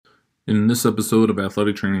In this episode of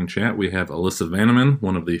Athletic Training Chat, we have Alyssa Vanneman,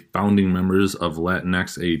 one of the founding members of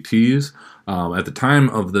Latinx ATs. At the time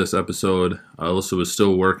of this episode, Alyssa was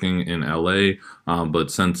still working in LA,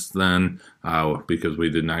 but since then, because we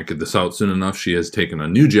did not get this out soon enough, she has taken a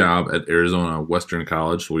new job at Arizona Western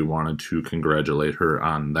College, so we wanted to congratulate her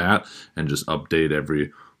on that and just update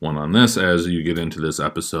everyone on this as you get into this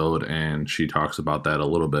episode, and she talks about that a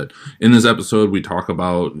little bit. In this episode, we talk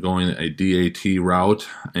about going a DAT route,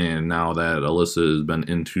 and now that Alyssa has been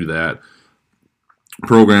into that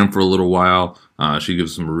program for a little while, she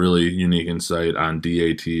gives some really unique insight on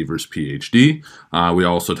DAT versus PhD. We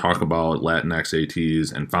also talk about Latinx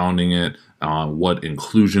ATs and founding it, what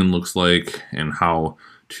inclusion looks like, and how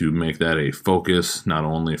to make that a focus, not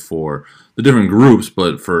only for the different groups,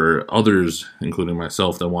 but for others, including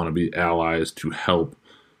myself, that want to be allies to help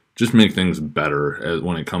just make things better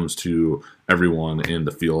when it comes to everyone in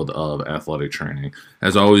the field of athletic training.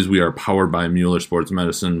 As always, we are powered by Mueller Sports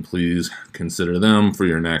Medicine. Please consider them for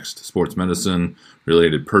your next sports medicine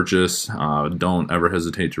related purchase. Don't ever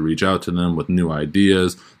hesitate to reach out to them with new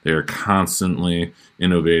ideas. They are constantly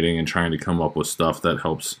innovating and trying to come up with stuff that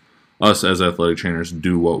helps us as athletic trainers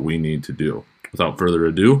do what we need to do. Without further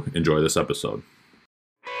ado, enjoy this episode.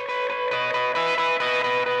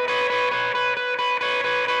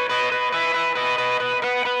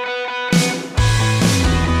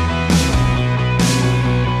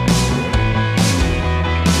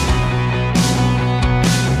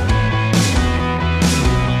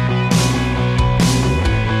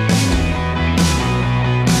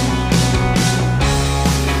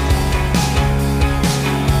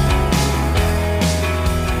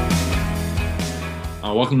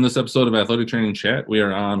 Welcome to this episode of Athletic Training Chat. We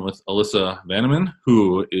are on with Alyssa Vanneman,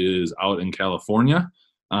 who is out in California.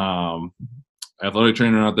 Athletic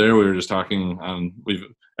trainer out there. We were just talking on, we've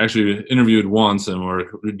actually interviewed once, and we're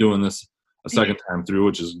doing this a second time through,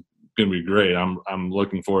 which is going to be great. I'm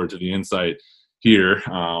looking forward to the insight here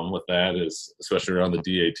with that, is especially around the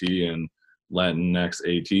DAT and Latinx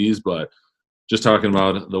ATs, but just talking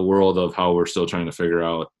about the world of how we're still trying to figure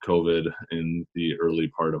out COVID in the early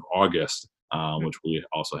part of August. Which we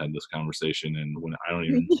also had this conversation, and when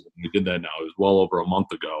we did that now, it was well over a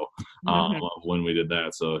month ago when we did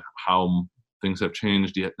that. So how things have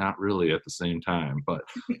changed, yet not really at the same time. But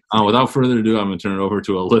without further ado, I'm going to turn it over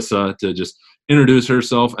to Alyssa to just introduce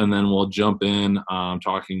herself, and then we'll jump in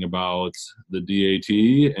talking about the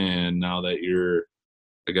DAT. And now that you're,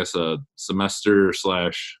 I guess, a semester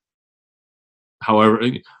 / however,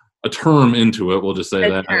 a term into it, we'll just say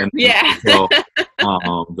that. Yeah. So,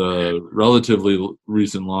 the relatively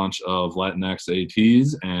recent launch of Latinx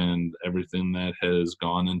ATs and everything that has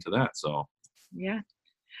gone into that. So, yeah.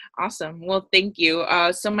 Awesome. Well, thank you.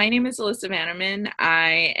 So my name is Alyssa Vanneman.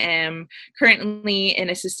 I am currently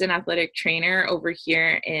an assistant athletic trainer over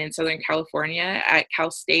here in Southern California at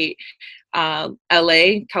Cal State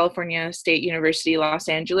LA, California State University, Los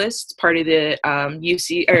Angeles. It's part of the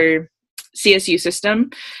CSU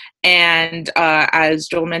system. And as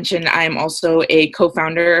Joel mentioned, I'm also a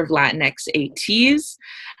co-founder of Latinx ATs,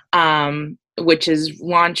 which is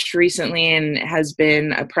launched recently and has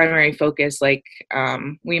been a primary focus. Like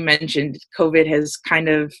we mentioned, COVID has kind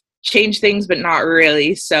of changed things, but not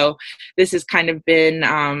really. So this has kind of been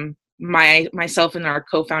myself and our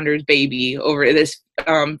co-founders' baby over this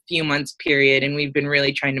few months period, and we've been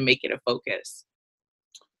really trying to make it a focus.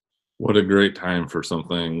 What a great time for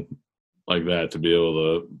something like that to be able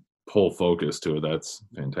to pull focus to it. That's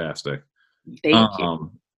fantastic. Thank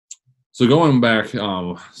you. So going back,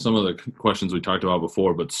 some of the questions we talked about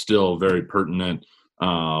before, but still very pertinent.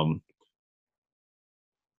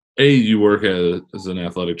 You work as an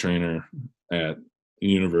athletic trainer at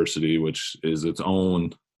university, which is its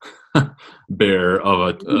own bear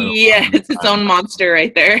of it's its own monster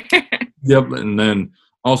right there. Yep. And then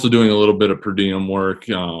also doing a little bit of per diem work,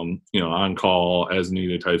 on call as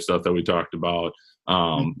needed type stuff that we talked about.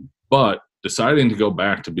 But deciding to go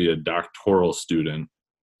back to be a doctoral student.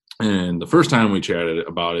 And the first time we chatted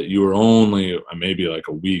about it, you were only maybe like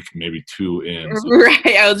a week, maybe two in. So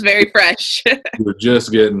right. I was very fresh. You were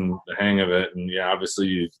just getting the hang of it. And yeah,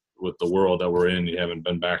 obviously with the world that we're in, you haven't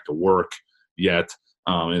been back to work yet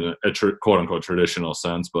in a quote unquote traditional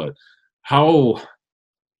sense. But how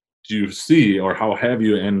do you see, or how have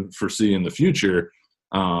you and foresee in the future,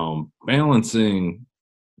 balancing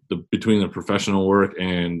between the professional work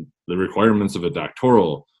and the requirements of a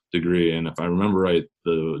doctoral degree? And if I remember right,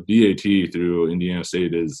 the DAT through Indiana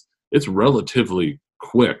State it's relatively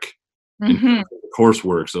quick in terms of the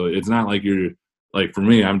coursework. So it's not like you're like, for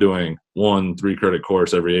me, I'm doing 1 3-credit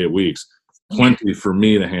course every 8 weeks. plenty for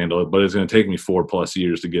me to handle it, but it's going to take me 4+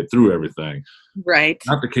 years to get through everything. Right.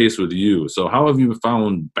 Not the case with you. So how have you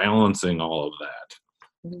found balancing all of that?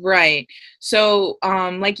 Right. So,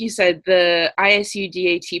 like you said, the ISU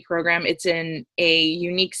DAT program, it's in a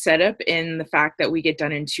unique setup in the fact that we get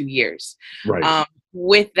done in 2 years. Right.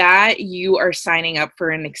 With that, you are signing up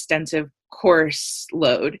for an extensive course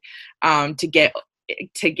load to get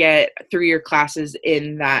through your classes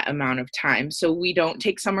in that amount of time. So we don't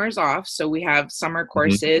take summers off. So we have summer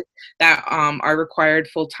courses that are required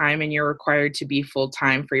full time, and you're required to be full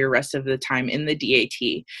time for your rest of the time in the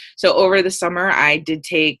DAT. So over the summer, I did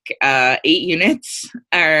take 8 units,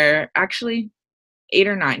 or actually 8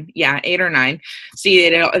 or 9. Yeah, 8 or 9. See,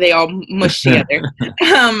 they all mush together.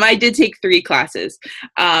 I did take 3 classes.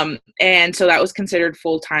 And so that was considered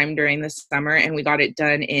full-time during the summer, and we got it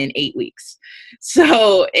done in 8 weeks.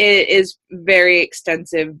 So it is very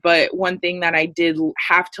extensive, but one thing that I did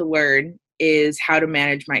have to learn is how to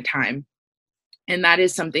manage my time. And that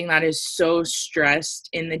is something that is so stressed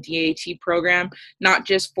in the DAT program, not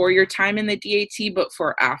just for your time in the DAT, but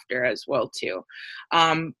for after as well, too.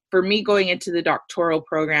 For me, going into the doctoral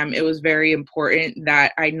program, it was very important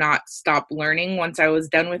that I not stop learning. Once I was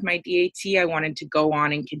done with my DAT, I wanted to go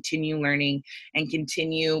on and continue learning and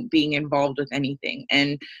continue being involved with anything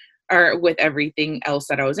or with everything else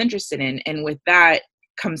that I was interested in. And with that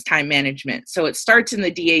comes time management. So it starts in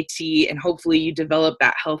the DAT, and hopefully you develop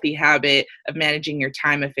that healthy habit of managing your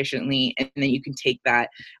time efficiently, and then you can take that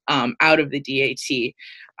out of the DAT.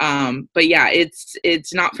 But yeah,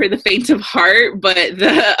 it's not for the faint of heart, but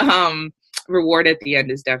the reward at the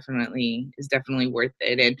end is definitely worth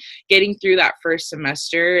it. And getting through that first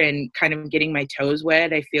semester and kind of getting my toes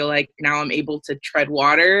wet, I feel like now I'm able to tread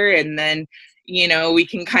water, and then we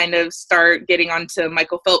can kind of start getting onto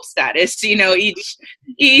Michael Phelps status, each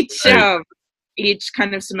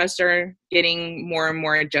kind of semester getting more and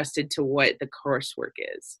more adjusted to what the coursework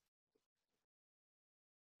is.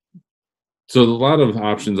 So a lot of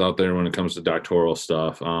options out there when it comes to doctoral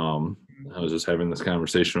stuff. I was just having this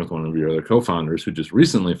conversation with one of your other co-founders who just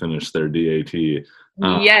recently finished their DAT.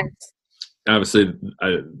 Yes. Obviously,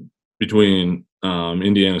 between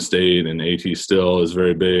Indiana State and AT still is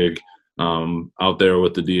very big. Out there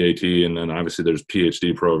with the DAT, and then obviously there's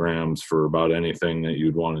PhD programs for about anything that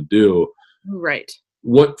you'd want to do. Right.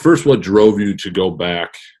 What drove you to go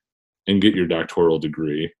back and get your doctoral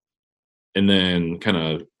degree? And then kind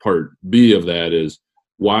of part B of that is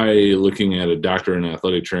why looking at a doctorate in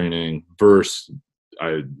athletic training versus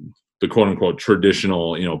the quote unquote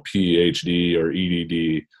traditional, PhD or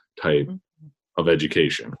EDD type of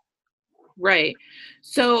education. Right.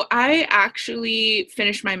 So I actually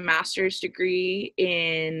finished my master's degree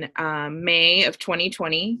in May of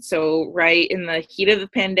 2020. So right in the heat of the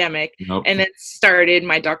pandemic. Nope. And then started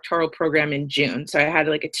my doctoral program in June. So I had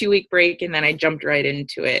like a 2-week break, and then I jumped right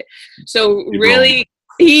into it. So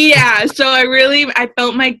yeah. So I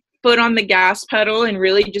felt my foot on the gas pedal and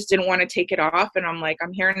really just didn't want to take it off. And I'm like,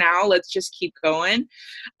 I'm here now. Let's just keep going.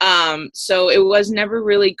 So it was never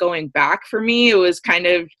really going back for me. It was kind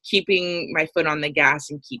of keeping my foot on the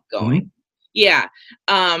gas and keep going. Mm-hmm. Yeah.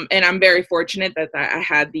 And I'm very fortunate that I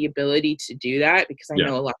had the ability to do that, because I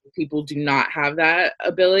know a lot of people do not have that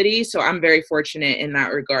ability. So I'm very fortunate in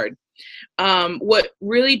that regard. What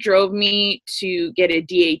really drove me to get a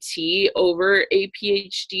DAT over a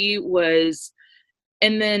PhD was,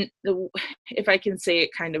 and then if I can say it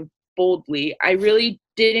kind of boldly, I really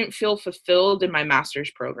didn't feel fulfilled in my master's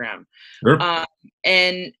program. Sure.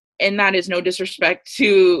 And that is no disrespect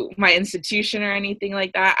to my institution or anything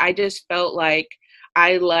like that. I just felt like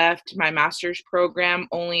I left my master's program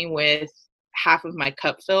only with half of my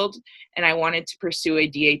cup filled, and I wanted to pursue a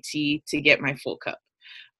DAT to get my full cup.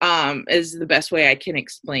 Is the best way I can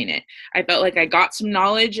explain it. I felt like I got some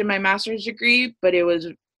knowledge in my master's degree, but it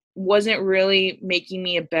wasn't really making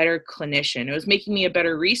me a better clinician. It was making me a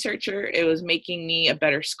better researcher. It was making me a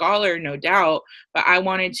better scholar, no doubt, but I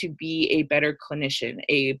wanted to be a better clinician,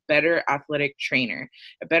 a better athletic trainer,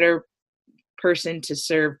 a better person to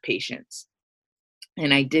serve patients.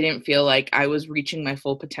 And I didn't feel like I was reaching my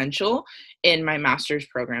full potential in my master's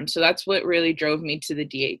program. So that's what really drove me to the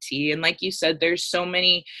DAT. And like you said, there's so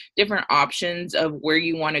many different options of where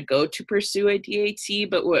you want to go to pursue a DAT.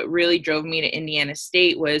 But what really drove me to Indiana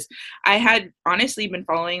State was I had honestly been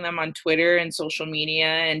following them on Twitter and social media,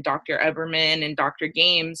 and Dr. Eberman and Dr.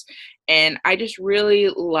 Games. And I just really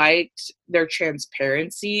liked their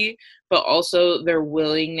transparency, but also their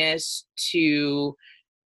willingness to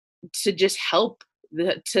just help.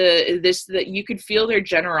 That you could feel their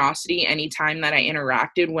generosity anytime that I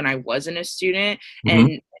interacted when I wasn't a student.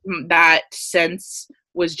 Mm-hmm. And that sense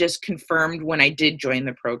was just confirmed when I did join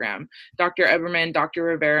the program. Dr. Eberman, Dr.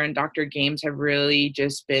 Rivera, and Dr. Games have really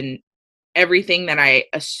just been everything that I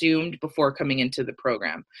assumed before coming into the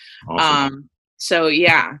program. Awesome. So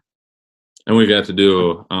yeah. And we got to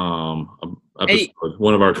do episode.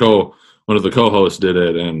 One of the co-hosts did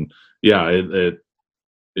it, and yeah,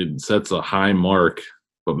 it sets a high mark.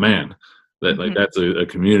 But man, that's a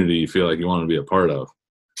community you feel like you want to be a part of.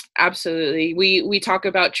 Absolutely. We talk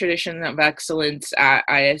about tradition of excellence at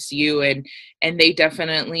ISU, and they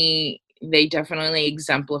definitely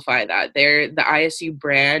exemplify that. The ISU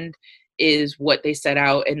brand is what they set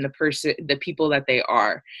out and the people that they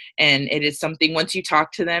are. And it is something, once you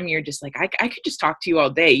talk to them, you're just like, I could just talk to you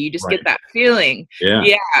all day. You just get that feeling.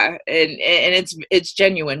 Yeah. And it's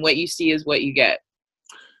genuine. What you see is what you get.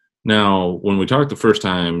 Now, when we talked the first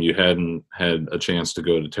time, you hadn't had a chance to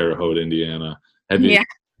go to Terre Haute, Indiana.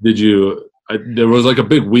 Did you? There was like a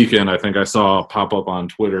big weekend I think I saw pop up on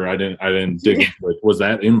Twitter. I didn't dig into it. Was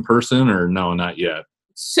that in person or no, not yet?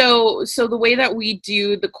 So the way that we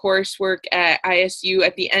do the coursework at ISU,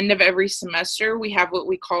 at the end of every semester, we have what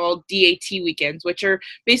we call DAT weekends, which are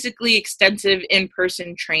basically extensive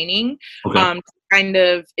in-person training to kind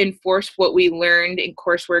of enforce what we learned in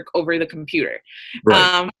coursework over the computer.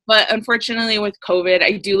 Right. But unfortunately with COVID,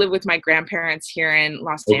 I do live with my grandparents here in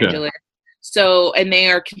Los Angeles. So, and they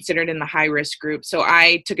are considered in the high risk group. So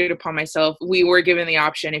I took it upon myself. We were given the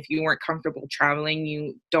option, if you weren't comfortable traveling,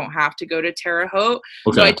 you don't have to go to Terre Haute.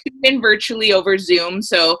 So I tuned in virtually over Zoom.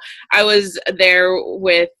 So I was there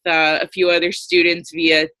with a few other students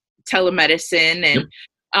via telemedicine.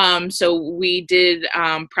 And so we did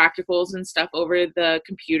practicals and stuff over the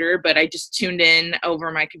computer, but I just tuned in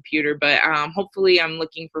over my computer. But hopefully I'm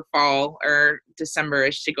looking for fall or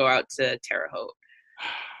December-ish to go out to Terre Haute.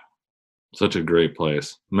 Such a great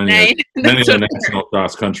place. Many of the national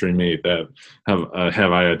cross country meet that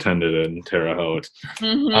have I attended in Terre Haute.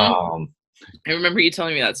 I remember you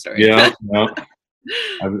telling me that story. Yeah.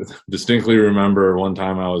 I distinctly remember one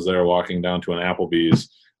time I was there walking down to an Applebee's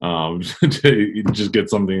to just get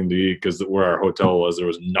something to eat because where our hotel was, there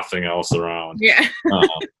was nothing else around. Yeah.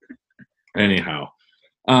 Anyhow,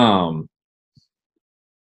 I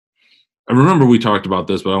remember we talked about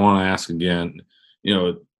this, but I want to ask again.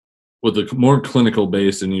 With the more clinical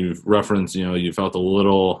base, and you've referenced, you felt a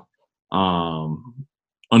little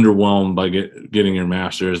underwhelmed by getting your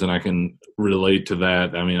master's, and I can relate to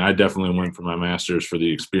that. I mean, I definitely went for my master's for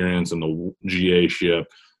the experience and the GA-ship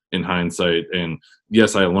in hindsight. And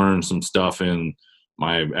yes, I learned some stuff in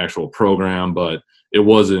my actual program, but it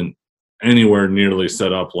wasn't anywhere nearly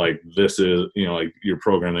set up like this is, like your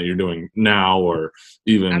program that you're doing now, or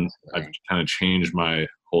even I've kind of changed my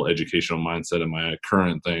whole educational mindset and my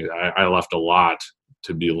current thing. I left a lot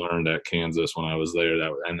to be learned at Kansas when I was there,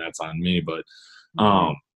 and that's on me. But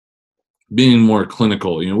being more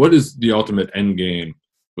clinical, what is the ultimate end game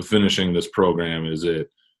with finishing this program? Is it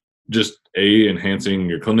just enhancing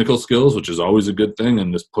your clinical skills, which is always a good thing,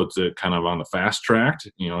 and this puts it kind of on the fast track,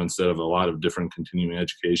 instead of a lot of different continuing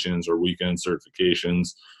educations or weekend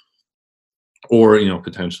certifications, or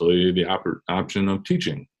potentially the option of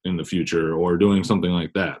teaching in the future or doing something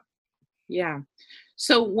like that? Yeah.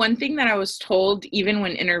 So one thing that I was told, even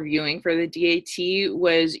when interviewing for the DAT,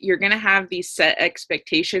 was you're going to have these set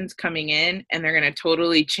expectations coming in, and they're going to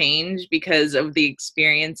totally change because of the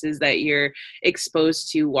experiences that you're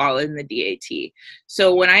exposed to while in the DAT.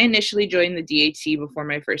 So when I initially joined the DAT before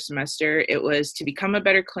my first semester, it was to become a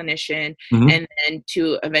better clinician and then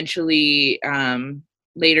to eventually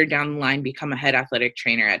later down the line become a head athletic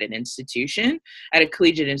trainer at an institution, at a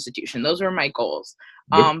collegiate institution. Those were my goals.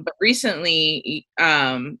 But recently,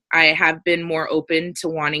 I have been more open to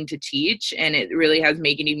wanting to teach, and it really has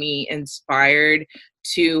made me inspired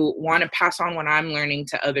to want to pass on what I'm learning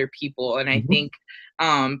to other people. And I think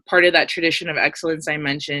part of that tradition of excellence I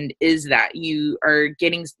mentioned is that you are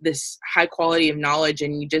getting this high quality of knowledge,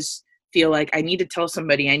 and you just feel like I need to tell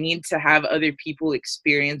somebody, I need to have other people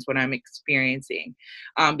experience what I'm experiencing,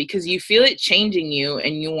 because you feel it changing you,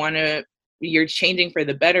 and you're changing for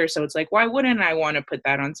the better. So it's like, why wouldn't I want to put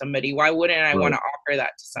that on somebody? Why wouldn't I want to offer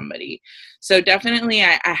that to somebody? So definitely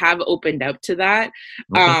I have opened up to that.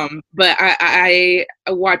 But I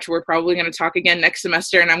watch, we're probably going to talk again next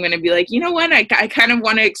semester, and I'm going to be like, you know what? I kind of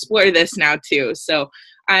want to explore this now too. So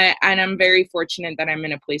I'm very fortunate that I'm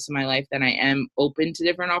in a place in my life that I am open to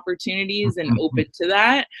different opportunities and open to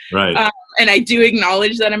that. Right. And I do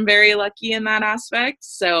acknowledge that I'm very lucky in that aspect.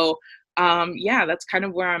 So that's kind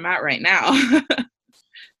of where I'm at right now.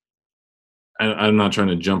 I'm not trying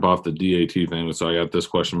to jump off the DAT thing, so I got this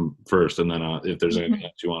question first, and then if there's anything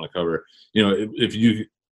else you want to cover, if you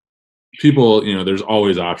people, there's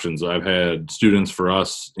always options. I've had students for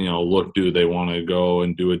us, look, do they want to go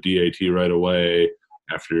and do a DAT right away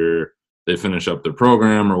after they finish up their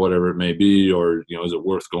program or whatever it may be, or, is it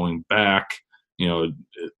worth going back?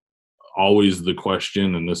 Always the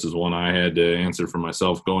question, and this is one I had to answer for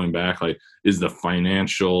myself going back, like, is the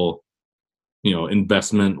financial,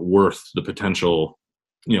 investment worth the potential,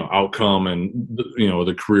 outcome and,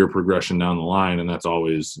 the career progression down the line? And that's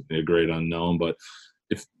always a great unknown. But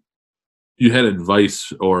if you had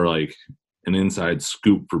advice or like an inside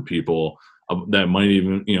scoop for people that might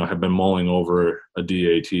even, have been mulling over a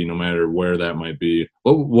DAT, no matter where that might be,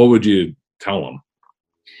 what would you tell them?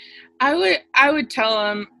 I would tell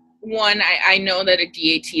them, one, I know that a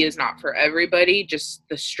DAT is not for everybody, just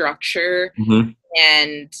the structure. Mm-hmm.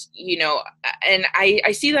 And, and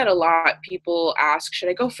I see that a lot. People ask, should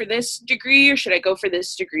I go for this degree or should I go for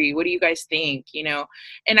this degree? What do you guys think?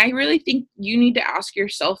 And I really think you need to ask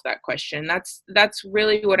yourself that question. That's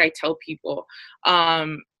really what I tell people.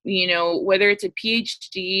 Whether it's a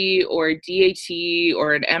PhD or a DAT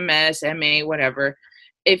or an MS, MA, whatever,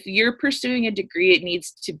 if you're pursuing a degree, it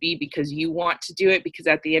needs to be because you want to do it, because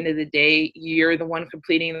at the end of the day, you're the one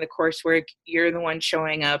completing the coursework, you're the one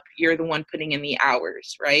showing up, you're the one putting in the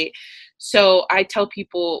hours, right? So I tell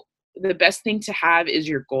people the best thing to have is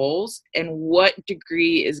your goals and what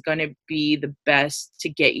degree is going to be the best to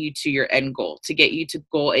get you to your end goal, to get you to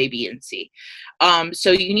goal A, B, and C.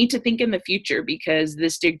 So you need to think in the future, because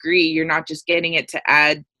this degree, you're not just getting it to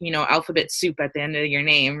add, alphabet soup at the end of your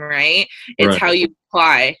name, right? It's Right. how you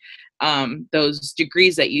apply those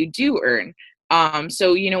degrees that you do earn.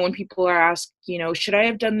 So, when people are asked, should I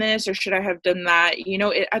have done this or should I have done that?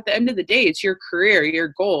 At the end of the day, it's your career,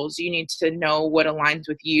 your goals. You need to know what aligns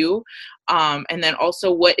with you. And then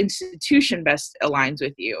also what institution best aligns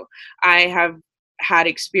with you. I have had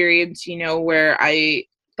experience, where I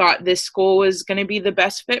thought this school was going to be the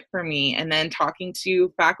best fit for me. And then talking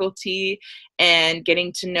to faculty and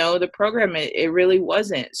getting to know the program, it really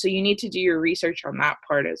wasn't. So you need to do your research on that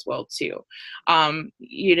part as well too.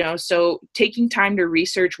 So taking time to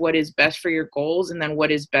research what is best for your goals and then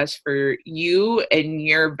what is best for you and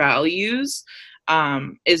your values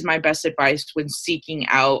is my best advice when seeking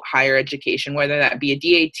out higher education, whether that be a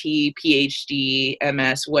DAT, PhD,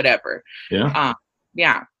 MS, whatever. Yeah.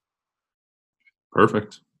 Yeah.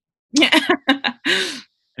 Perfect. Yeah.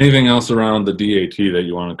 Anything else around the DAT that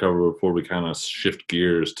you want to cover before we kind of shift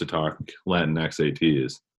gears to talk Latinx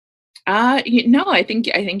ATs? I think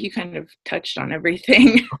you kind of touched on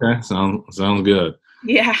everything. Okay, sounds good.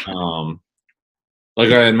 Yeah.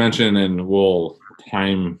 Like I had mentioned, and we'll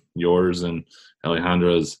time yours and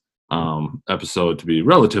Alejandra's episode to be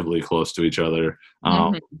relatively close to each other.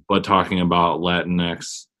 But talking about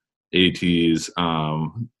Latinx ATs,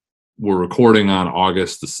 we're recording on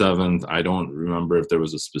August the 7th. I don't remember if there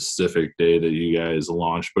was a specific day that you guys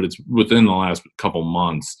launched, but it's within the last couple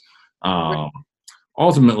months.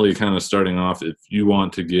 Ultimately, kind of starting off, if you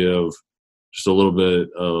want to give just a little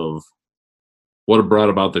bit of what brought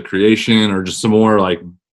about the creation, or just some more like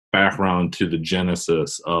background to the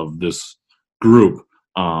genesis of this group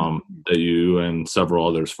that you and several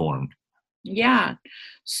others formed. Yeah.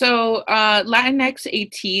 So Latinx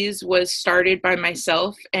ATs was started by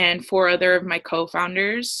myself and 4 other of my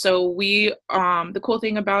co-founders. So we, the cool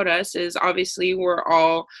thing about us is obviously we're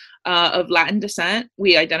all of Latin descent.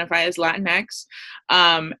 We identify as Latinx,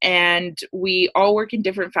 and we all work in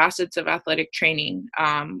different facets of athletic training,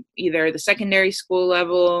 either the secondary school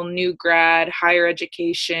level, new grad, higher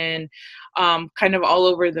education, kind of all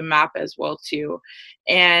over the map as well too.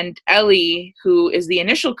 And Ellie, who is the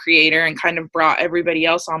initial creator and kind of brought everybody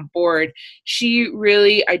else on board, she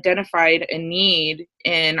really identified a need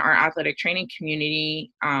in our athletic training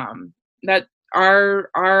community, that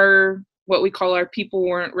our what we call our people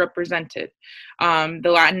weren't represented. The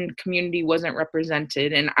Latin community wasn't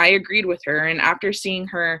represented, and I agreed with her. And after seeing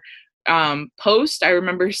her post, I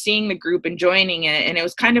remember seeing the group and joining it, and it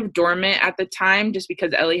was kind of dormant at the time just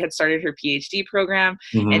because Ellie had started her PhD program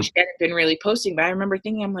and she hadn't been really posting. But I remember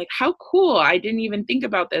thinking, I'm like, how cool, I didn't even think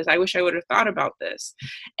about this, I wish I would have thought about this.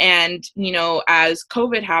 And as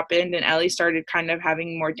COVID happened and Ellie started kind of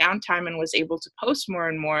having more downtime and was able to post more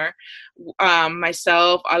and more,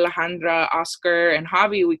 myself, Alejandra, Oscar, and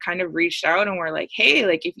Javi, we kind of reached out and we're like, hey,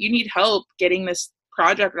 like, if you need help getting this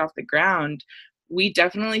project off the ground, we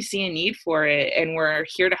definitely see a need for it, and we're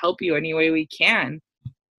here to help you any way we can.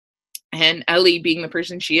 And Ellie, being the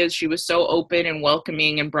person she is, she was so open and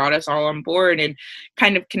welcoming and brought us all on board and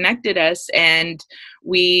kind of connected us. And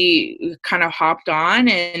we kind of hopped on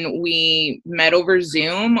and we met over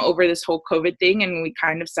Zoom over this whole COVID thing. And we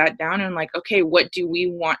kind of sat down and like, okay, what do we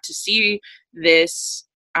want to see this,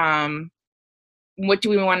 what do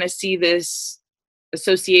we want to see this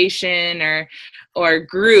association or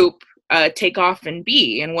group take off and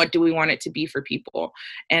be, and what do we want it to be for people?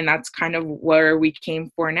 And that's kind of where we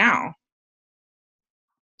came for now.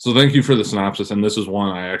 So thank you for the synopsis, and this is one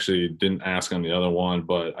I actually didn't ask on the other one,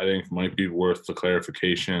 but I think might be worth the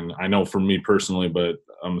clarification. I know for me personally, but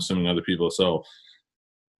I'm assuming other people. So,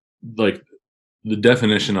 like the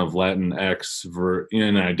definition of Latinx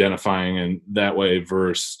in identifying in that way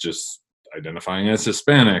versus just identifying as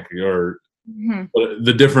Hispanic, or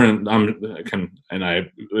the different. I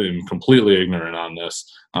am completely ignorant on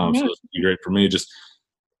this, so this would be great for me. Just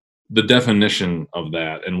the definition of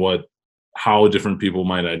that and how different people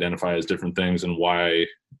might identify as different things, and why,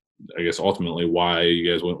 I guess ultimately why you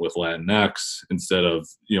guys went with Latinx instead of,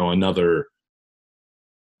 another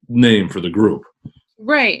name for the group.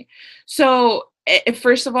 Right. So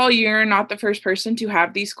first of all, you're not the first person to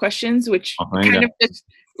have these questions, which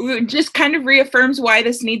just kind of reaffirms why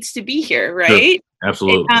this needs to be here, right? Sure.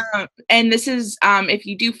 Absolutely. And this is, if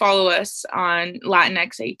you do follow us on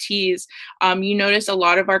Latinx ATs, you notice a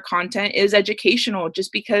lot of our content is educational,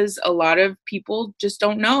 just because a lot of people just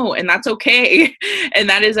don't know, and that's okay. And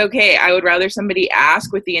that is okay. I would rather somebody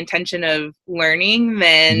ask with the intention of learning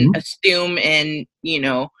than assume and,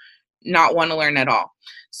 not want to learn at all.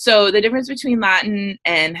 So the difference between Latin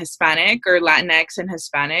and Hispanic, or Latinx and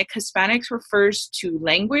Hispanic, Hispanics refers to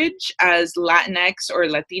language, as Latinx or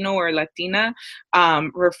Latino or Latina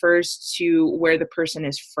refers to where the person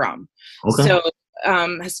is from. Okay. So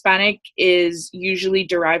Hispanic is usually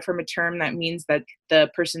derived from a term that means that the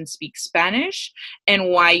person speaks Spanish, and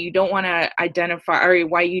why you don't want to identify, or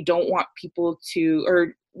why you don't want people to,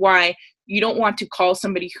 or why you don't want to call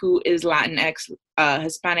somebody who is Latinx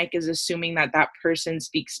Hispanic is assuming that that person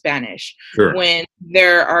speaks Spanish. Sure. When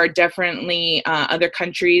there are definitely other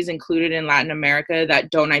countries included in Latin America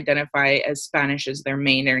that don't identify as Spanish as their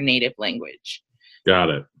native language.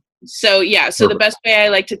 Got it. So yeah, so the best way I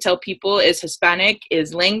like to tell people is Hispanic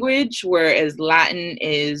is language, whereas Latin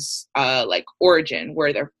is like origin,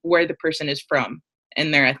 where the person is from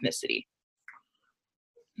and their ethnicity.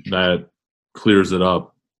 That clears it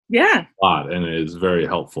up. Yeah. A lot, and it is very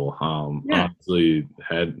helpful. Honestly,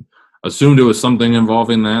 had assumed it was something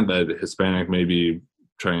involving that Hispanic may be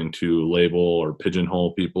trying to label or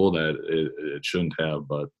pigeonhole people that it shouldn't have,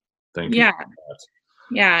 but thank you.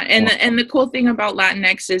 Yeah, and the cool thing about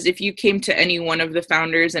Latinx is if you came to any one of the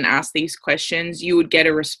founders and asked these questions, you would get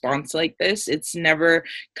a response like this. It's never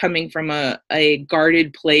coming from a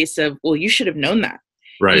guarded place of, well, you should have known that.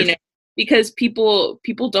 Right. Because people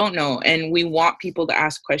don't know, and we want people to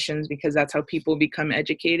ask questions, because that's how people become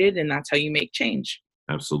educated, and that's how you make change.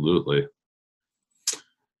 Absolutely.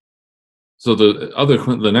 So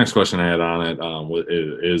the next question I had on it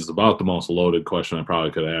is about the most loaded question I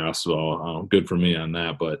probably could ask. So good for me on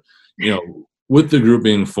that. But with the group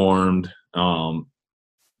being formed, and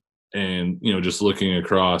just looking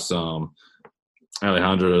across,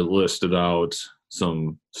 Alejandra listed out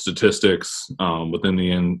some statistics within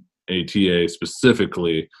the ATA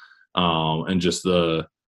specifically, and just the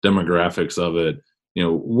demographics of it.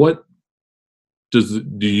 What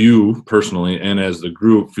do you personally and as the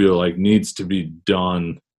group feel like needs to be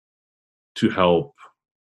done to help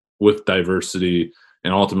with diversity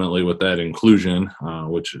and ultimately with that inclusion,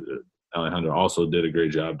 which Alejandra also did a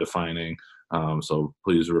great job defining. So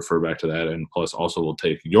please refer back to that, and plus also we'll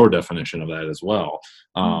take your definition of that as well.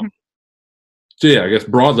 So yeah, I guess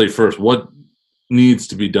broadly first, what needs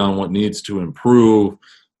to be done, what needs to improve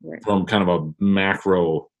from kind of a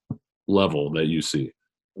macro level that you see?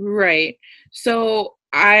 Right. So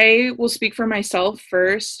I will speak for myself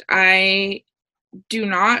first. I do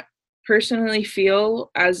not personally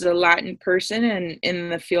feel, as a Latin person and in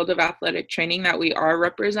the field of athletic training, that we are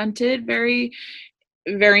represented very,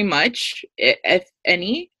 very much, if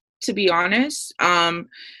any, to be honest.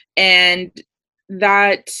 And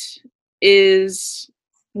that is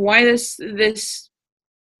why this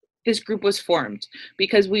group was formed,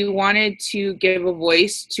 because we wanted to give a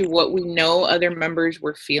voice to what we know other members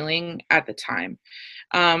were feeling at the time.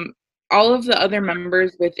 All of the other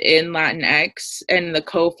members within Latinx and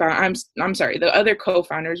the other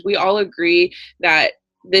co-founders, we all agree that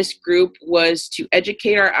this group was to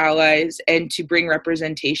educate our allies and to bring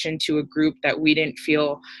representation to a group that we didn't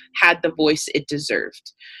feel had the voice it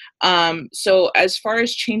deserved. So as far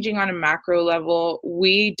as changing on a macro level,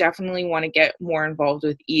 we definitely want to get more involved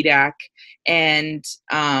with EDAC, and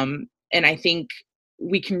I think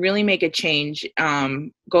we can really make a change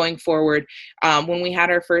going forward. When we had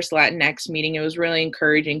our first Latinx meeting, it was really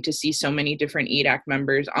encouraging to see so many different EDAC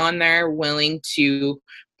members on there willing to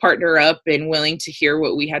partner up and willing to hear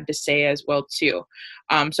what we had to say as well too.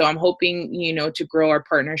 So I'm hoping, to grow our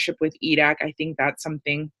partnership with EDAC. I think that's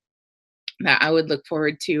something that I would look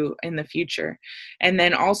forward to in the future. And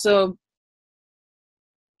then also,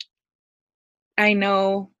 I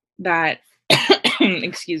know that,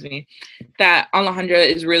 excuse me, that Alejandra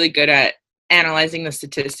is really good at analyzing the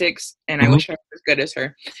statistics, and I wish I was as good as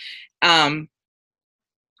her.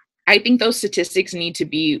 I think those statistics need to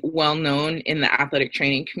be well known in the athletic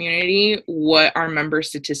training community, what our member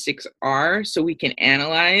statistics are, so we can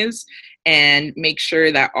analyze and make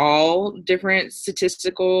sure that all different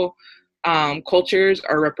statistical cultures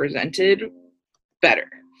are represented better.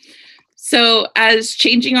 So as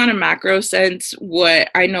changing on a macro sense,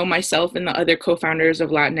 what I know myself and the other co-founders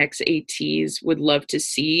of Latinx ATs would love to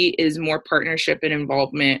see is more partnership and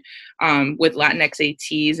involvement with Latinx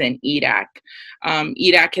ATs and EDAC.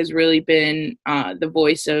 EDAC has really been the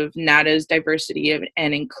voice of NADA's diversity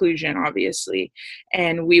and inclusion, obviously,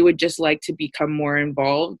 and we would just like to become more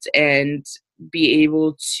involved and be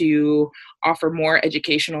able to offer more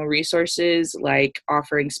educational resources, like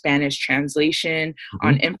offering Spanish translation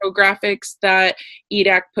on infographics that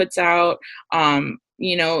EDAC puts out,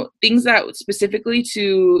 things that specifically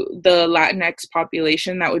to the Latinx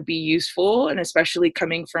population that would be useful, and especially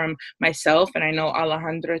coming from myself, and I know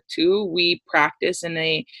Alejandra too. We practice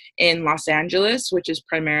in Los Angeles, which is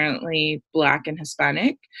primarily Black and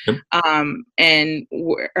Hispanic, Black and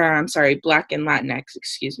Latinx,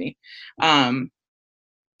 excuse me.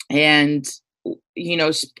 And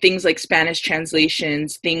things like Spanish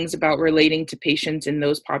translations, things about relating to patients in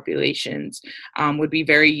those populations would be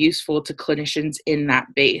very useful to clinicians in that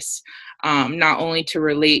base, not only to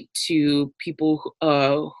relate to people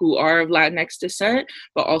who are of Latinx descent,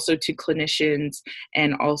 but also to clinicians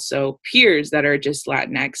and also peers that are just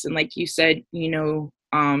Latinx. And like you said, you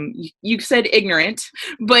said ignorant,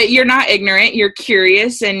 but you're not ignorant, you're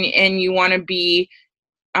curious, and you want to be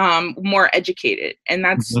more educated, and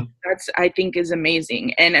that's I think is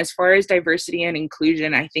amazing. And as far as diversity and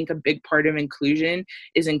inclusion, I think a big part of inclusion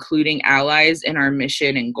is including allies in our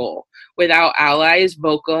mission and goal. Without allies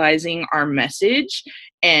vocalizing our message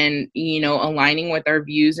and aligning with our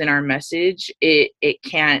views and our message, it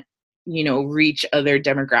can't reach other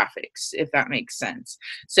demographics, if that makes sense.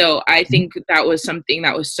 So I think that was something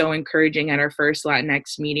that was so encouraging at our first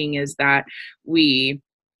Latinx meeting, is that we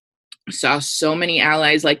saw so many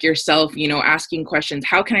allies like yourself, asking questions.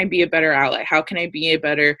 How can I be a better ally? How can I be a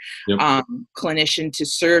better clinician to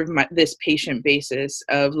serve this patient basis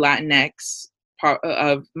of Latinx,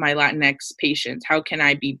 of my Latinx patients? How can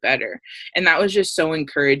I be better? And that was just so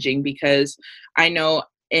encouraging, because I know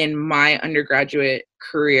in my undergraduate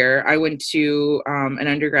career, I went to an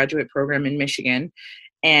undergraduate program in Michigan,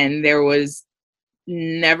 and there was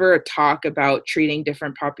never a talk about treating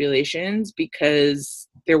different populations, because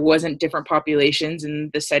there wasn't different populations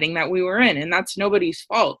in the setting that we were in, and that's nobody's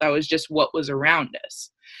fault. That was just what was around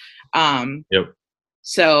us.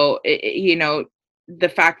 So the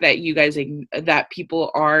fact that you guys, that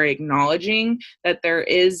people are acknowledging that there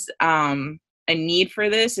is a need for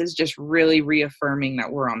this is just really reaffirming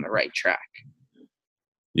that we're on the right track.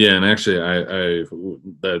 Yeah, and actually, I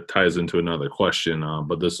that ties into another question,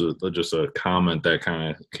 but this is just a comment that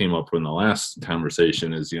kind of came up in the last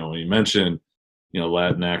conversation. Is when you mentioned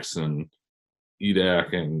Latinx and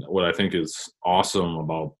EDAC, and what I think is awesome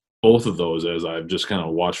about both of those, as I've just kind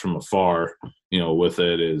of watched from afar, with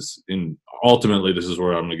it is, ultimately this is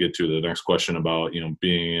where I'm going to get to the next question about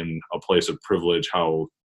being in a place of privilege, how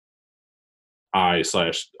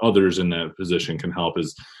I/others in that position can help.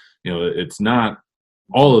 Is it's not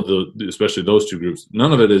all of especially those two groups,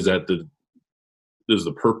 none of it is is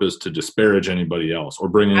the purpose to disparage anybody else or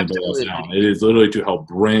bring anybody else down. It is literally to help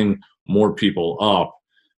bring more people up.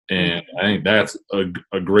 And I think that's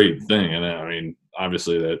a great thing. And I mean,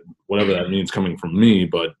 obviously that, whatever that means coming from me,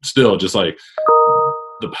 but still just like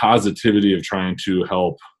the positivity of trying to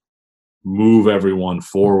help move everyone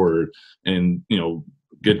forward and,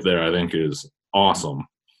 get there, I think is awesome.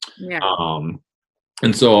 Yeah.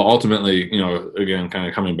 And so ultimately, again, kind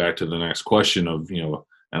of coming back to the next question of,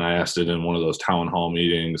 and I asked it in one of those town hall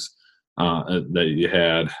meetings that you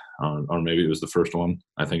had, or maybe it was the first one.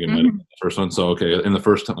 I think it might have Mm-hmm. been the first one. So, okay, in the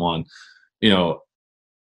first one, you know,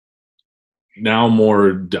 now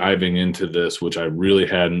more diving into this, which I really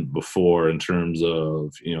hadn't before in terms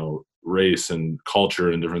of, you know, race and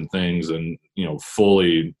culture and different things, and, you know,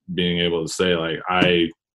 fully being able to say, like, I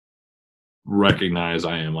recognize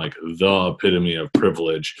I am like the epitome of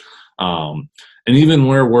privilege. And even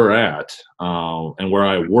where we're at, and where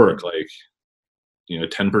I work, like, you know,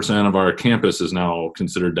 10% of our campus is now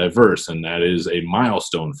considered diverse, and that is a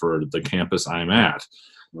milestone for the campus I'm at,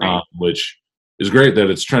 Right. which is great that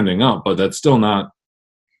it's trending up, but that's still not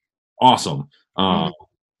awesome. Mm-hmm.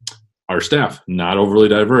 Our staff, not overly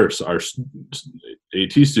diverse. Our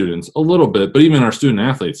AT students, a little bit, but even our student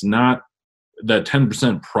athletes, not that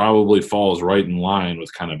 10% probably falls right in line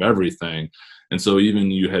with kind of everything. And so even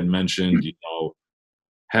you had mentioned, you know,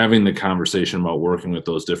 having the conversation about working with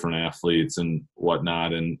those different athletes and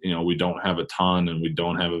whatnot. And, you know, we don't have a ton and we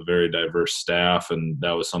don't have a very diverse staff. And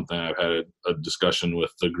that was something I've had a discussion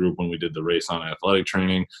with the group when we did the Race on Athletic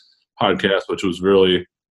Training podcast, which was really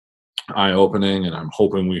eye-opening. And I'm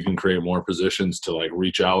hoping we can create more positions to like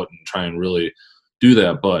reach out and try and really do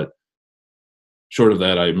that. But short of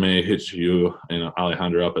that, I may hit you and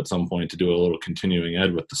Alejandra up at some point to do a little continuing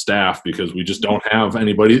ed with the staff, because we just don't have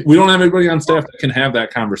anybody. We don't have anybody on staff that can have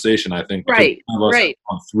that conversation, I think, because Right. none of us have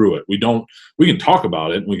gone through it. We can talk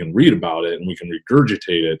about it and we can read about it and we can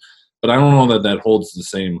regurgitate it, but I don't know that that holds the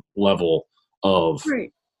same level of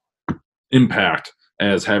Right. impact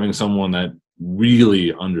as having someone that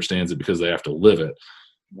really understands it because they have to live it.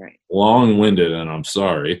 Right. Long-winded, and I'm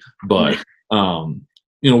sorry, but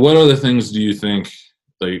you know, what other things do you think,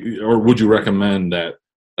 like, or would you recommend that,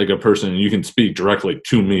 like, a person, you can speak directly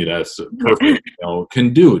to me, that's perfect, you know,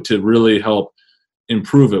 can do to really help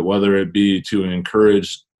improve it, whether it be to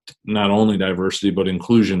encourage not only diversity but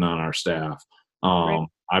inclusion on our staff? Right.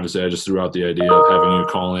 Obviously, I just threw out the idea of having you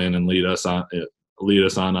call in and lead us on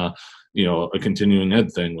a, you know, a continuing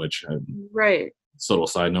ed thing, which Right. subtle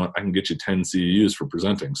side note, I can get you 10 CEUs for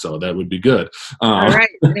presenting, so that would be good. All right.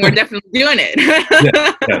 We're definitely doing it.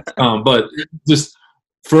 Yes. But just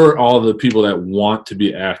for all the people that want to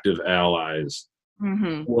be active allies,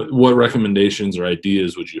 Mm-hmm. what recommendations or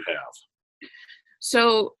ideas would you have?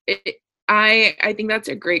 So I think that's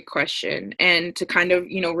a great question, and to kind of,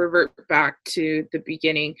 you know, revert back to the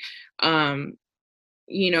beginning, um,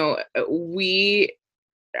 you know, we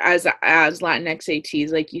as Latinx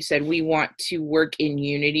ATs, like you said, we want to work in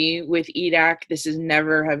unity with EDAC. This has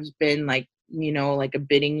never has been like, you know, like a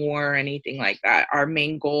bidding war or anything like that. Our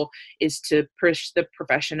main goal is to push the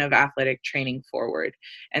profession of athletic training forward,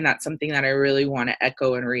 and that's something that I really want to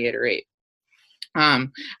echo and reiterate.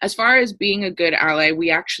 As far as being a good ally,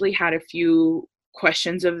 we actually had a few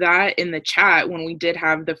questions of that in the chat when we did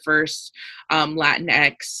have the first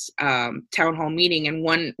Latinx town hall meeting, and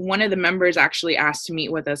one of the members actually asked to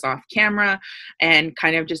meet with us off camera and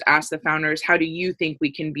kind of just asked the founders, how do you think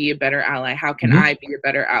we can be a better ally? How can I be a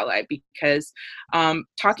better ally? Because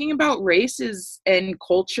talking about races and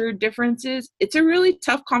culture differences, it's a really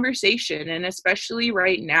tough conversation, and especially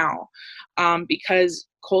right now, because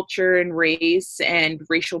culture and race and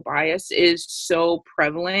racial bias is so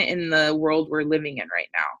prevalent in the world we're living in right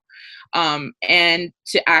now. And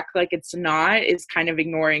to act like it's not is kind of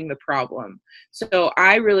ignoring the problem. So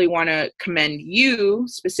I really want to commend you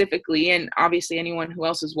specifically, and obviously anyone who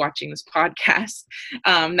else is watching this podcast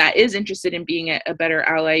that is interested in being a better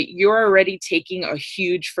ally. You're already taking a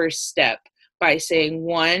huge first step by saying,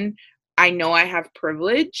 one, I know I have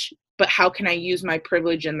privilege, but how can I use my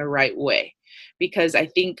privilege in the right way? Because I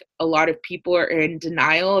think a lot of people are in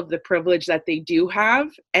denial of the privilege that they do have,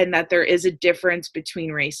 and that there is a difference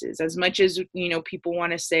between races. As much as, you know, people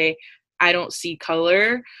want to say, I don't see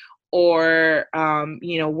color, or,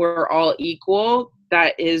 you know, we're all equal,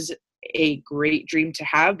 that is a great dream to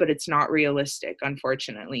have, but it's not realistic,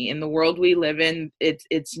 unfortunately. In the world we live in,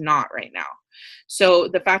 it's not right now. So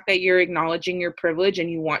the fact that you're acknowledging your privilege and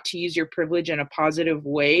you want to use your privilege in a positive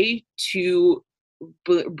way to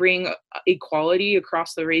bring equality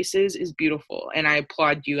across the races is beautiful, and I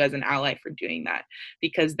applaud you as an ally for doing that,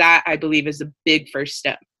 because that, I believe, is a big first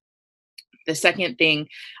step. The second thing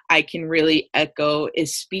I can really echo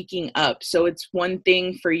is speaking up. So it's one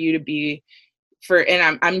thing for you to be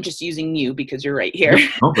and I'm just using you because you're right here.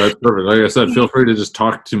 Oh, that's perfect. Like I said, feel free to just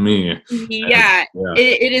talk to me. Yeah,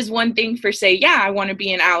 it is one thing for say, yeah, I want to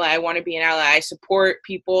be an ally. I want to be an ally. I support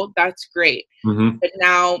people. That's great. Mm-hmm. But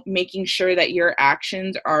now making sure that your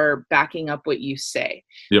actions are backing up what you say.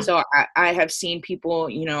 Yep. So I have seen people,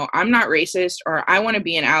 you know, I'm not racist, or I want to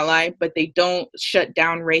be an ally, but they don't shut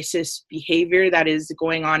down racist behavior that is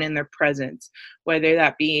going on in their presence. whether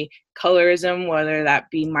that be colorism, whether that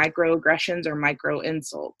be microaggressions or micro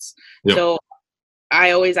insults. Yep. So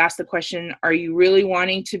I always ask the question, are you really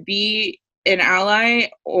wanting to be an ally,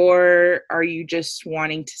 or are you just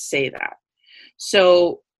wanting to say that?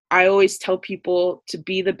 So I always tell people, to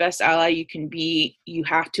be the best ally you can be, you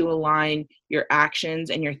have to align your actions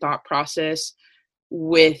and your thought process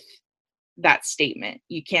with that statement.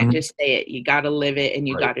 You can't just say it. You got to live it, and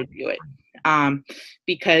you got to do it.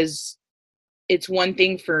 Because it's one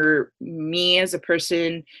thing for me as a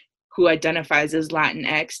person who identifies as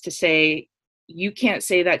Latinx to say, you can't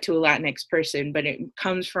say that to a Latinx person, but it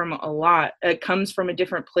comes from a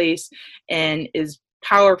different place and is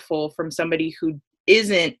powerful from somebody who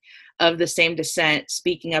isn't of the same descent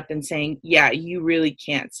speaking up and saying, yeah, you really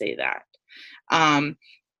can't say that.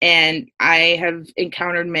 And I have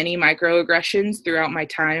encountered many microaggressions throughout my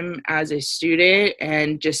time as a student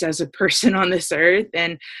and just as a person on this earth.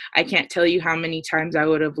 And I can't tell you how many times I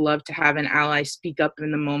would have loved to have an ally speak up in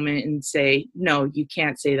the moment and say, no, you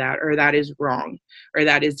can't say that, or that is wrong, or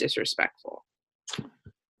that is disrespectful.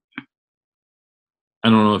 I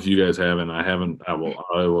don't know if you guys haven't. I haven't. I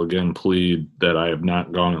will again plead that I have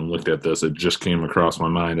not gone and looked at this. It just came across my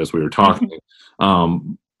mind as we were talking.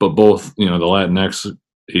 But both, the Latinx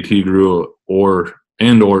AT Group or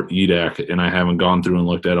EDAC, and I haven't gone through and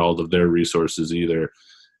looked at all of their resources either.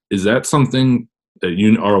 Is that something that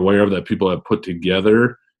you are aware of that people have put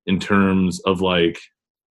together in terms of like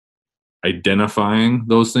identifying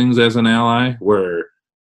those things as an ally?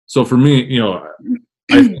 So for me,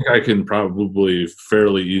 I think I can probably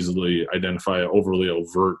fairly easily identify overly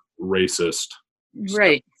overt racist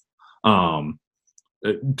right stuff,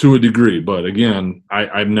 to a degree, but again,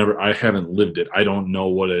 I haven't lived it. I don't know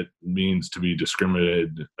what it means to be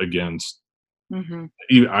discriminated against.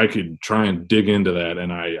 I could try and dig into that,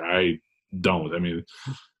 and I don't. I mean,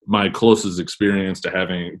 my closest experience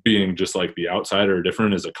to being just like the outsider or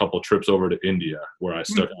different is a couple trips over to India where I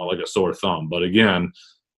stuck out like a sore thumb. But again,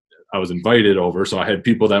 I was invited over, so I had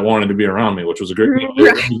people that wanted to be around me, which was a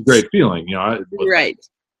great feeling, right.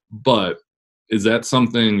 But is that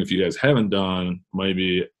something, if you guys haven't done,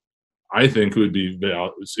 maybe I think would be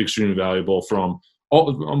extremely valuable from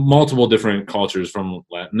multiple different cultures, from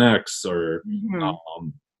Latinx or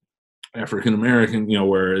African American,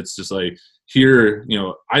 where it's just like here,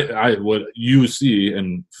 I what you see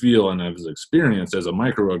and feel and have experienced as a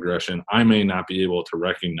microaggression, I may not be able to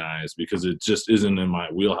recognize because it just isn't in my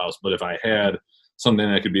wheelhouse. But if I had something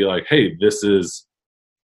that could be like, hey, this is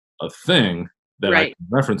a thing that I can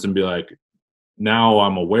reference and be like, now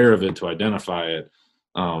I'm aware of it to identify it.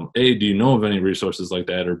 A, do you know of any resources like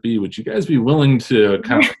that? Or B, would you guys be willing to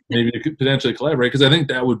kind of maybe potentially collaborate? Because I think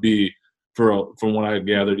that would be, from what I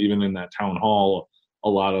gathered, even in that town hall, a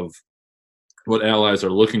lot of what allies are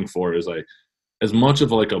looking for is like as much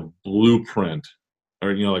of like a blueprint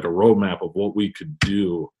or, like a roadmap of what we could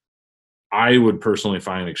do. I would personally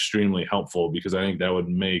find extremely helpful because I think that would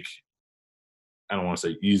make, I don't want to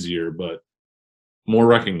say easier, but more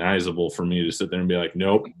recognizable for me to sit there and be like,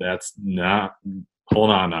 nope, that's not,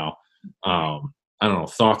 hold on now. I don't know,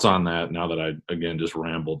 thoughts on that now that I, again, just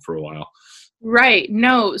rambled for a while. Right.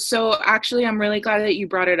 No. So actually, I'm really glad that you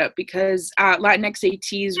brought it up because Latinx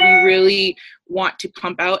ATs, we really want to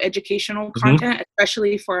pump out educational content,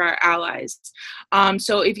 especially for our allies.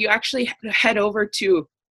 So if you actually head over to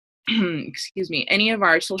excuse me, any of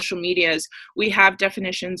our social medias, we have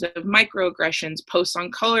definitions of microaggressions, posts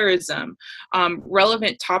on colorism,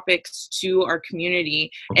 relevant topics to our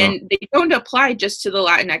community. And they don't apply just to the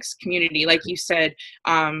Latinx community. Like you said,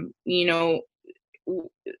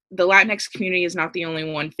 the Latinx community is not the only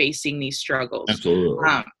one facing these struggles.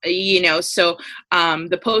 Absolutely. So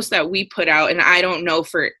the post that we put out, and I don't know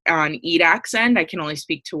on EDAC's end, I can only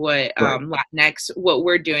speak to what Latinx, what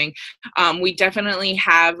we're doing. We definitely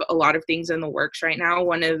have a lot of things in the works right now.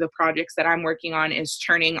 One of the projects that I'm working on is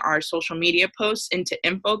turning our social media posts into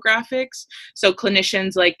infographics. So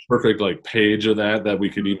clinicians perfect page of that we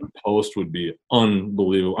could even post would be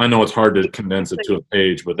unbelievable. I know it's hard to condense it to a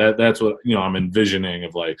page, but that's what I'm envisioning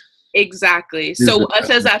of like. Exactly. So us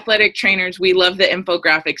as athletic trainers, we love the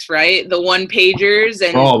infographics, right? The one pagers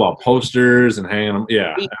and all about posters and hanging them.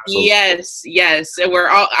 Yeah. Absolutely. Yes.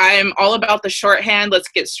 I'm all about the shorthand. Let's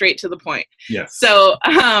get straight to the point. Yes. So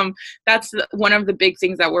that's one of the big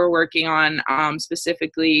things that we're working on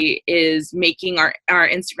specifically is making our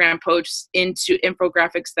Instagram posts into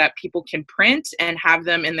infographics that people can print and have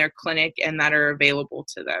them in their clinic and that are available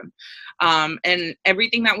to them. And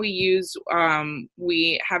everything that we use,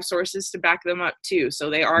 we have sources resources to back them up too. So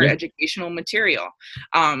they are Yeah. educational material,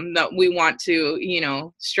 that we want to,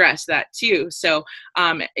 stress that too. So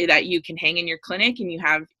that you can hang in your clinic and you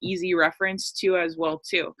have easy reference to as well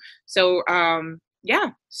too. So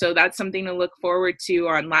yeah, so that's something to look forward to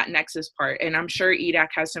on Latinx's part. And I'm sure EDAC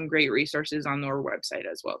has some great resources on their website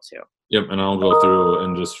as well too. Yep, and I'll go through,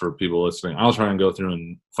 and just for people listening, I'll try and go through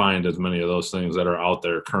and find as many of those things that are out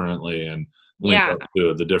there currently and link Yeah, up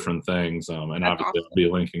to the different things. And that's obviously, awesome. I'll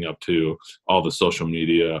be linking up to all the social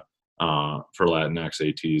media for Latinx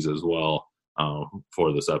ATs as well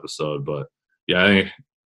for this episode. But yeah, I think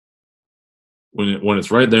when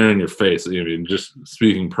it's right there in your face, I mean, just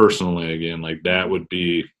speaking personally again, like that would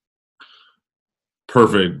be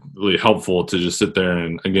perfectly helpful to just sit there.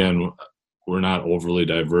 And again, we're not overly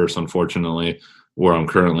diverse, unfortunately, where I'm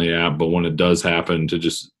currently at. But when it does happen, to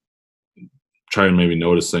just try and maybe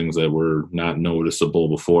notice things that were not noticeable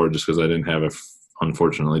before, just because I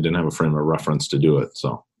unfortunately didn't have a frame of reference to do it.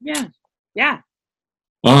 So Yeah.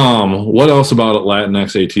 what else about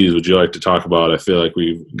Latinx ATs would you like to talk about? I feel like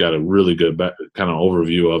we've got a really good kind of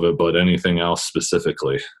overview of it, but anything else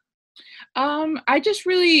specifically? I just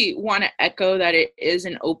really want to echo that it is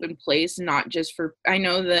an open place, not just for, I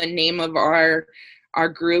know the name of our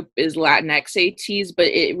group is Latinx ATs, but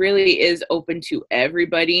it really is open to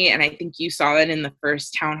everybody. And I think you saw that in the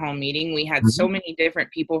first town hall meeting. We had so many different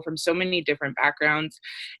people from so many different backgrounds.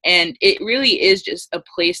 And it really is just a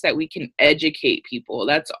place that we can educate people.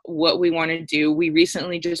 That's what we want to do. We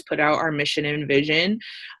recently just put out our mission and vision.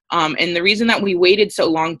 And the reason that we waited so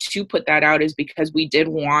long to put that out is because we did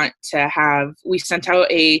want to we sent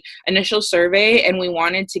out a initial survey and we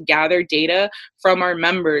wanted to gather data from our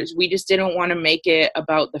members. We just didn't want to make it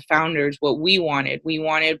about the founders, what we wanted. We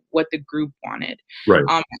wanted what the group wanted. Right.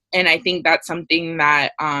 And I think that's something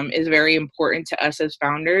that is very important to us as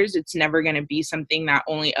founders. It's never going to be something that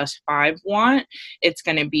only us 5 want. It's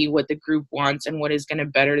going to be what the group wants and what is going to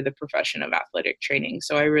better the profession of athletic training.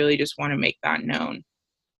 So I really just want to make that known.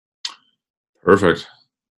 Perfect.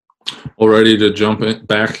 All ready to jump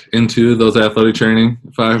back into those athletic training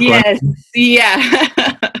 5 questions?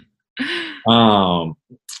 Yeah.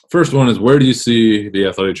 First one is, where do you see the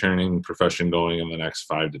athletic training profession going in the next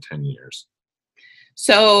 5 to 10 years?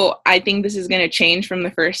 So I think this is going to change from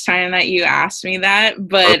the first time that you asked me that,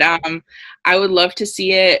 but I would love to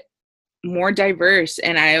see it more diverse,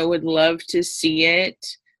 and I would love to see it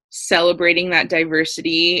celebrating that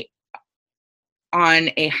diversity on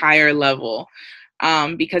a higher level,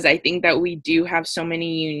 because I think that we do have so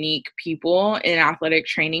many unique people in athletic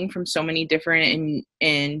training from so many different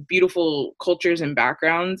and beautiful cultures and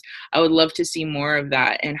backgrounds. I would love to see more of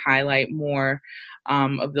that and highlight more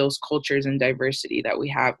of those cultures and diversity that we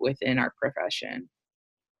have within our profession.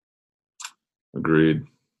 Agreed.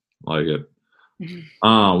 Like it.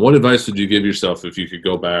 What advice would you give yourself if you could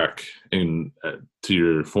go back to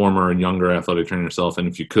your former and younger athletic trainer self, and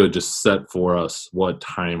if you could just set for us what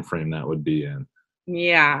time frame that would be in?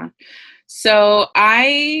 Yeah. So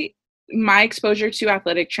my exposure to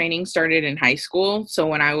athletic training started in high school. So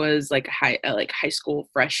when I was like high school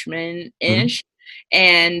freshman-ish.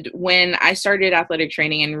 And when I started athletic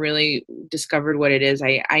training and really discovered what it is,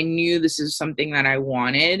 I knew this is something that I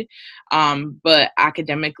wanted, but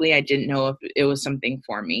academically, I didn't know if it was something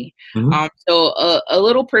for me. So a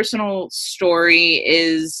little personal story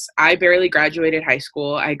is I barely graduated high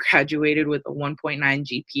school. I graduated with a 1.9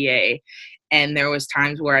 GPA. And there was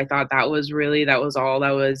times where I thought that was all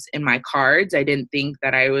that was in my cards. I didn't think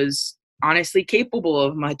that I was honestly capable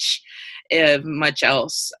of much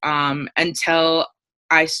else, until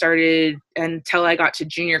I got to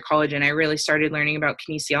junior college and I really started learning about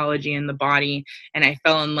kinesiology and the body, and I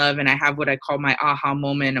fell in love, and I have what I call my aha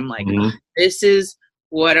moment. I'm like, this is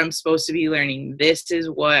what I'm supposed to be learning. This is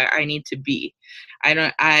what I need to be.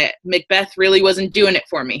 Macbeth really wasn't doing it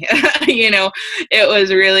for me. It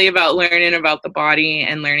was really about learning about the body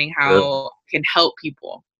and learning how it can help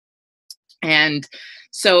people. And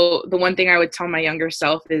so the one thing I would tell my younger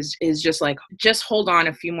self is just hold on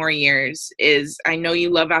a few more years. I know you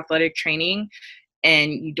love athletic training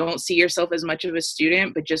and you don't see yourself as much of a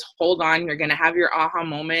student, but just hold on. You're going to have your aha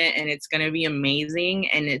moment and it's going to be amazing.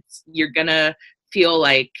 And you're going to feel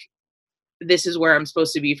like this is where I'm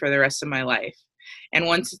supposed to be for the rest of my life. And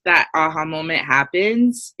once that aha moment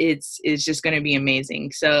happens, it's just going to be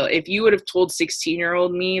amazing. So if you would have told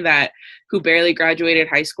 16-year-old me who barely graduated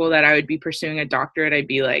high school that I would be pursuing a doctorate, I'd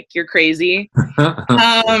be like, you're crazy.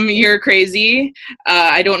 You're crazy.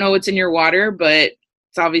 I don't know what's in your water, but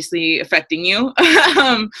it's obviously affecting you.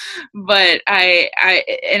 But I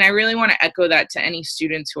really want to echo that to any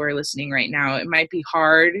students who are listening right now. It might be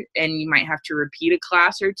hard and you might have to repeat a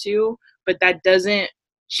class or two, but that doesn't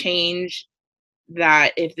change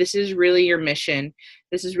that if this is really your mission,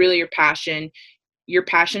 this is really your passion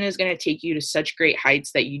is going to take you to such great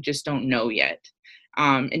heights that you just don't know yet.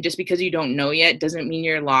 And just because you don't know yet doesn't mean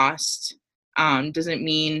you're lost. Doesn't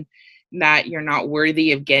mean that you're not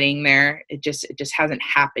worthy of getting there. It just hasn't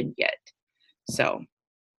happened yet. So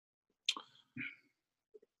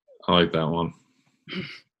I like that one.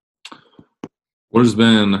 What has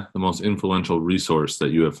been the most influential resource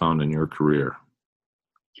that you have found in your career?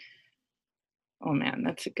 Oh man,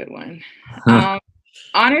 that's a good one.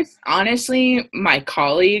 Honestly, my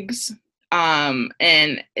colleagues.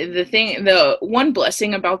 And the one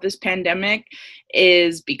blessing about this pandemic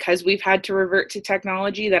is because we've had to revert to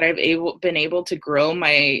technology that I've been able to grow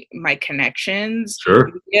my connections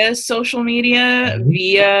via social media,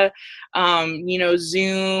 via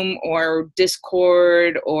Zoom or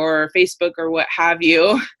Discord or Facebook or what have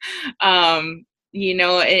you.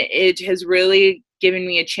 It has really given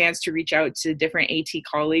me a chance to reach out to different AT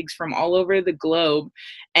colleagues from all over the globe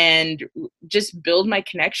and just build my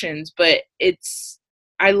connections. But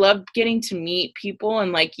I love getting to meet people,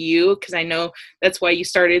 and like you, because I know that's why you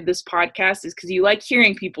started this podcast, is because you like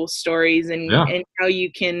hearing people's stories and how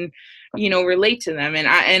you can, relate to them. And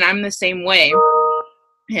I'm the same way.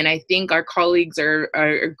 And I think our colleagues are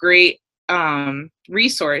a great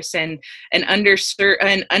resource and an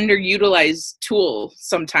underutilized tool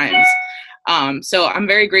sometimes. So I'm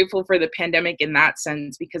very grateful for the pandemic in that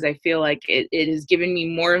sense, because I feel like it has given me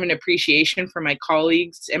more of an appreciation for my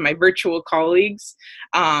colleagues and my virtual colleagues,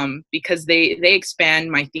 because they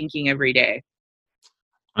expand my thinking every day.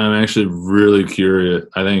 I'm actually really curious.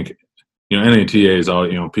 I think, NATA is all,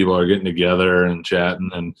 people are getting together and chatting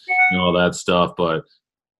and, all that stuff. But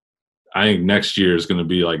I think next year is going to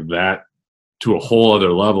be like that to a whole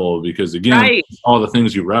other level, because again, all the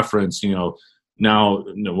things you referenced, now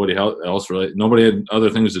nobody else really, nobody had other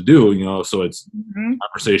things to do, so it's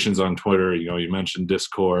conversations on Twitter. You mentioned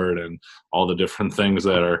Discord and all the different things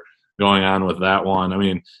that are going on with that one. I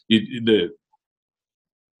mean, the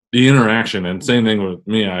interaction, and same thing with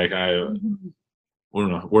me.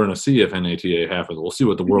 We're gonna see if NATA happens. We'll see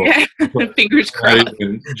what the world. Fingers crossed. I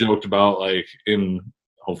even joked about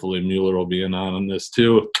hopefully Mueller will be in on this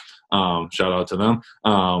too. Shout out to them.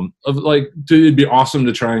 It'd be awesome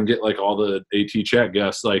to try and get all the AT chat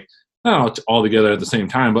guests all together at the same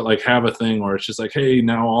time, but have a thing where it's just hey,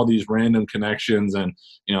 now all these random connections, and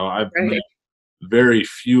I've met very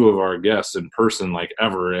few of our guests in person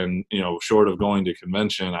ever, and short of going to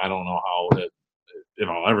convention, I don't know how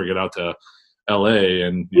I'll ever get out to LA,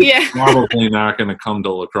 and you're probably not going to come to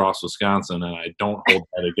La Crosse, Wisconsin, and I don't hold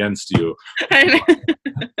that against you. I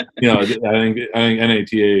think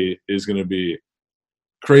NATA is going to be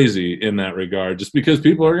crazy in that regard, just because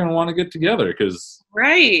people are going to want to get together. Because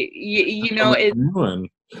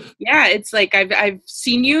it's I've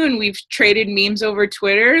seen you, and we've traded memes over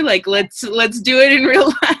Twitter. Let's do it in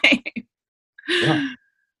real life.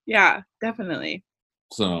 Yeah, definitely.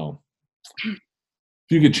 So, if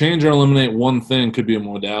you could change or eliminate one thing, could be a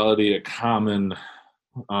modality, a common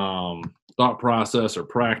thought process or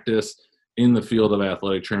practice in the field of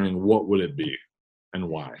athletic training, what would it be and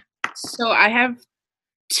why? So I have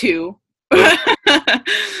two. And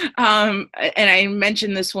I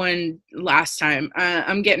mentioned this one last time.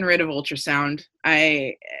 I'm getting rid of ultrasound.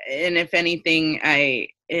 And if anything,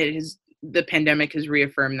 the pandemic has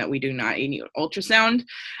reaffirmed that we do not need ultrasound,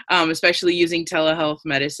 especially using telehealth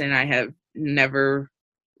medicine. I have never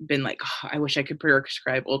been I wish I could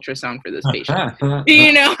prescribe ultrasound for this patient.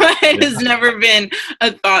 It has never been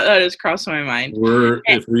a thought that has crossed my mind.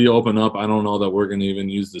 If we open up, I don't know that we're going to even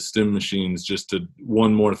use the stim machines, just to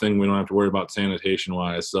one more thing we don't have to worry about sanitation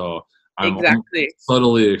wise. So I'm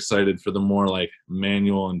subtly excited for the more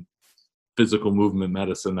manual and physical movement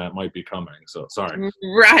medicine that might be coming. So sorry.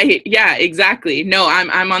 Right. Yeah, exactly. No,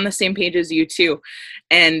 I'm on the same page as you too.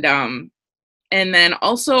 And then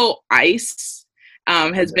also ice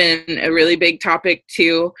has been a really big topic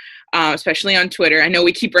too, especially on Twitter. I know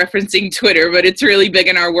we keep referencing Twitter, but it's really big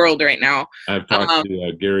in our world right now. I've talked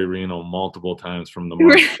to Gary Reno multiple times from the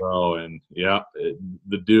March Pro, and the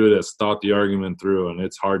dude has thought the argument through, and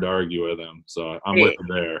it's hard to argue with him. So I'm with you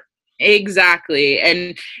there. Exactly.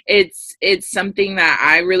 And it's something that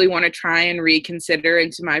I really want to try and reconsider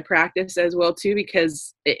into my practice as well too,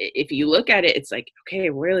 because if you look at it, it's okay,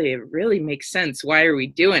 really, it really makes sense. Why are we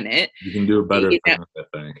doing it? You can do it better, I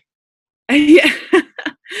think. Yeah.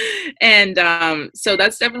 And so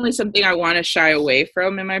that's definitely something I want to shy away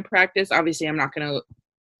from in my practice. Obviously, I'm not going to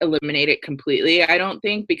eliminate it completely, I don't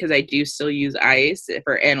think, because I do still use ice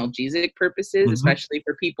for analgesic purposes, especially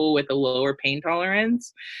for people with a lower pain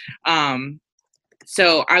tolerance.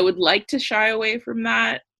 So I would like to shy away from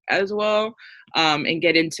that as well, and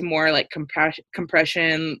get into more like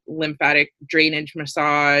compression, lymphatic drainage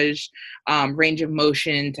massage, range of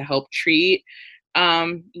motion to help treat.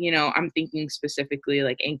 I'm thinking specifically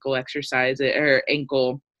like ankle exercise or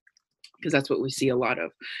ankle, because that's what we see a lot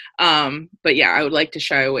of. But yeah, I would like to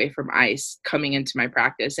shy away from ice coming into my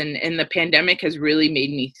practice. And the pandemic has really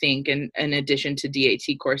made me think, in addition to DAT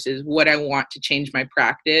courses, what I want to change my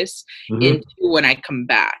practice into when I come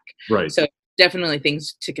back. Right. So definitely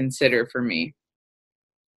things to consider for me.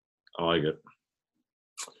 I like it.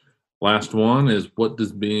 Last one is, what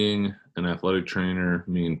does being an athletic trainer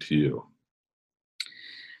mean to you?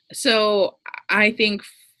 So I think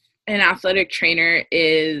being an athletic trainer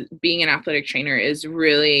is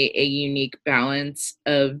really a unique balance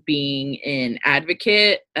of being an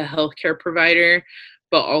advocate, a healthcare provider,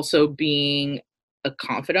 but also being a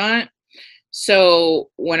confidant. So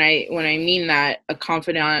when I mean that, a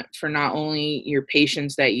confidant for not only your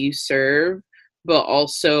patients that you serve, but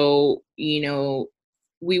also,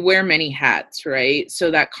 we wear many hats, right? So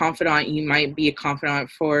that confidant, you might be a confidant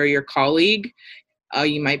for your colleague,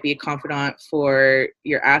 you might be a confidant for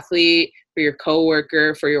your athlete, for your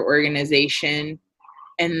coworker, for your organization,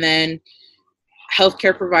 and then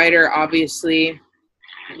healthcare provider. Obviously,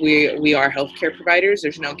 we are healthcare providers.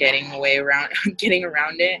 There's no getting around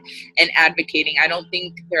it. And advocating. I don't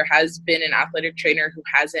think there has been an athletic trainer who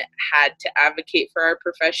hasn't had to advocate for our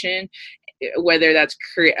profession, whether that's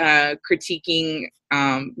critiquing.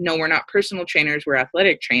 No, we're not personal trainers. We're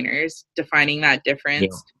athletic trainers. Defining that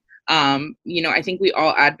difference. Yeah. I think we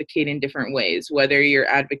all advocate in different ways, whether you're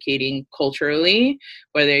advocating culturally,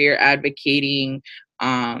 whether you're advocating,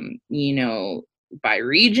 by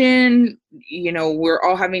region, we're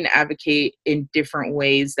all having to advocate in different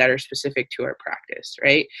ways that are specific to our practice,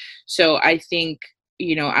 right? So I think,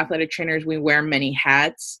 athletic trainers, we wear many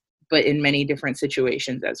hats, but in many different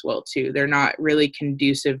situations as well, too. They're not really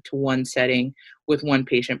conducive to one setting with one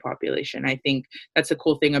patient population. I think that's the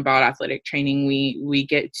cool thing about athletic training. We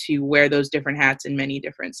get to wear those different hats in many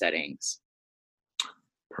different settings.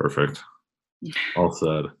 Perfect. All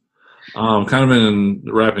said. Kind of in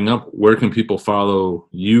wrapping up, where can people follow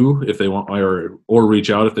you if they want, or reach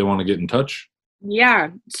out if they want to get in touch? Yeah.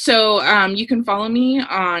 So you can follow me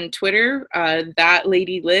on Twitter, that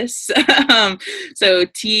lady Liss. So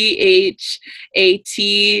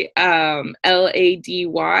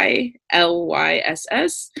ThatLadyLyss.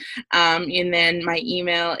 And then my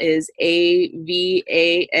email is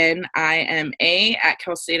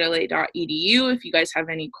avanima@calstatela.edu if you guys have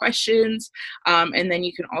any questions. And then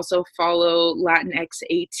you can also follow Latinx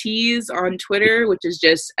ATs on Twitter, which is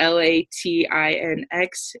just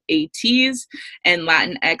LATINX ATs. And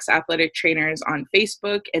Latinx Athletic Trainers on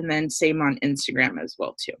Facebook, and then same on Instagram as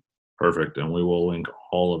well, too. Perfect. And we will link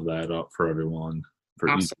all of that up for everyone for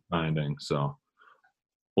awesome. Each finding. So,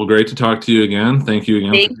 well, great to talk to you again. Thank you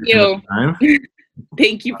again. Thank you. Time.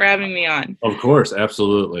 Thank you for having me on. Of course.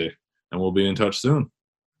 Absolutely. And we'll be in touch soon.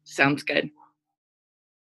 Sounds good.